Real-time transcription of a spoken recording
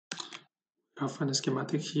have a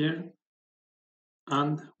schematic here,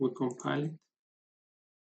 and we compile it,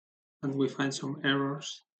 and we find some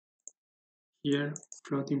errors here.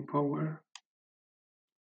 Floating power,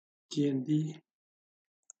 GND.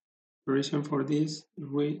 The reason for this, if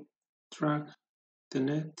we track the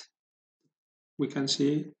net, we can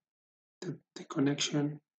see that the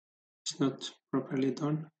connection is not properly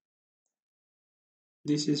done.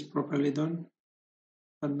 This is properly done,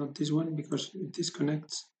 but not this one because it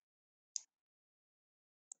disconnects.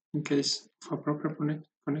 In case of a proper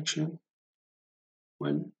connection,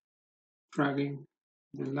 when dragging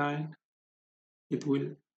the line, it will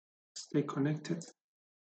stay connected.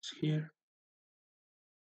 It's here.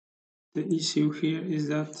 The issue here is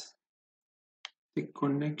that the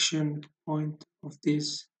connection point of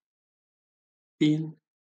this pin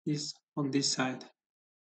is on this side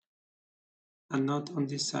and not on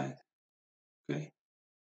this side. Okay.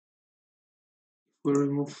 If we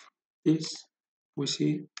remove this, we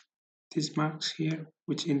see these marks here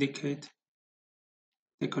which indicate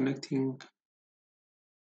the connecting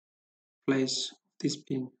place of this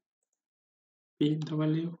pin.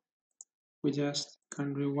 PW, we just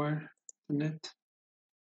can rewire the net.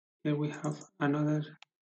 Here we have another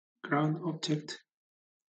ground object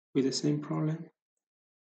with the same problem,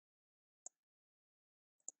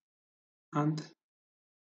 and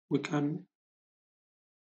we can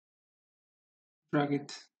drag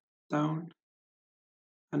it down,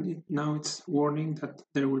 and now it's warning that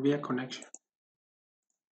there will be a connection.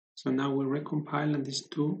 So now we recompile, and these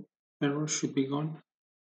two errors should be gone.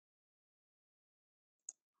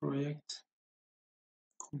 Project,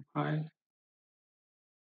 compile,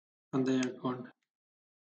 and they are gone.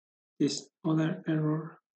 This other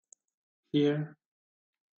error here,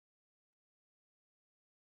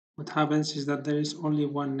 what happens is that there is only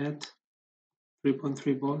one net,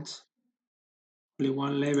 3.3 volts, only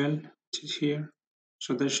one label, which is here.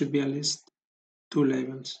 So there should be at least two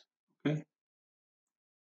labels. Okay.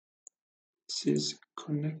 This is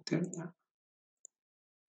connected.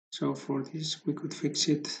 So for this, we could fix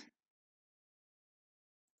it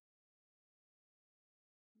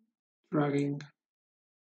dragging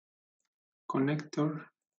connector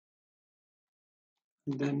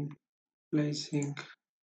and then placing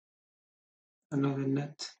another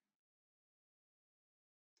net,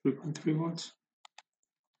 3.3 volts.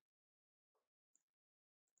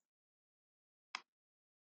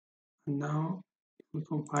 And now if we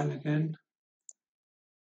compile again,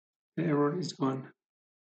 the error is gone.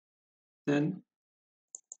 Then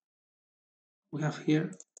we have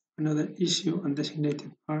here another issue,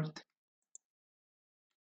 undesignated part,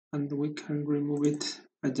 and we can remove it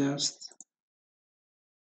by just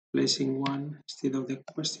placing one instead of the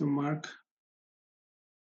question mark.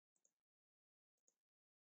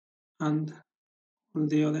 And on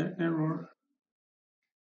the other error,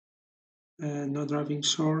 no driving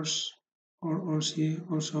source, or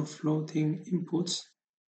also floating inputs,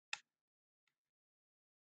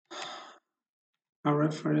 a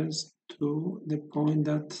reference to the point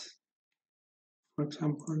that, for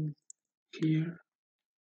example, here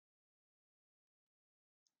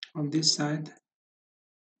on this side,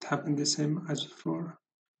 it happened the same as before.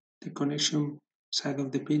 The connection side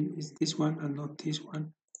of the pin is this one and not this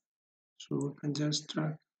one. So we can just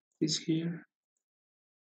drag this here.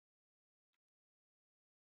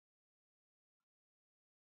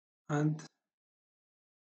 And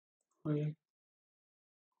project,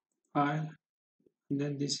 file, and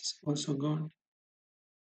then this is also gone.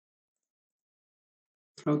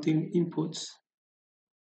 Floating inputs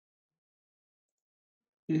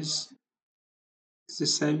is the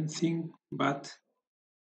same thing, but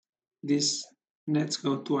these nets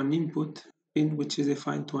go to an input pin which is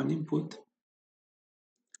defined to an input,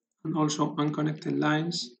 and also unconnected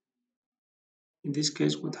lines. In this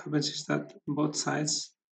case, what happens is that both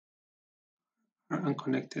sides are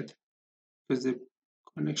unconnected because the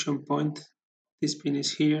connection point of this pin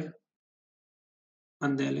is here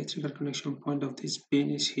and the electrical connection point of this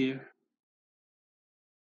pin is here.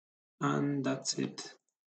 And that's it.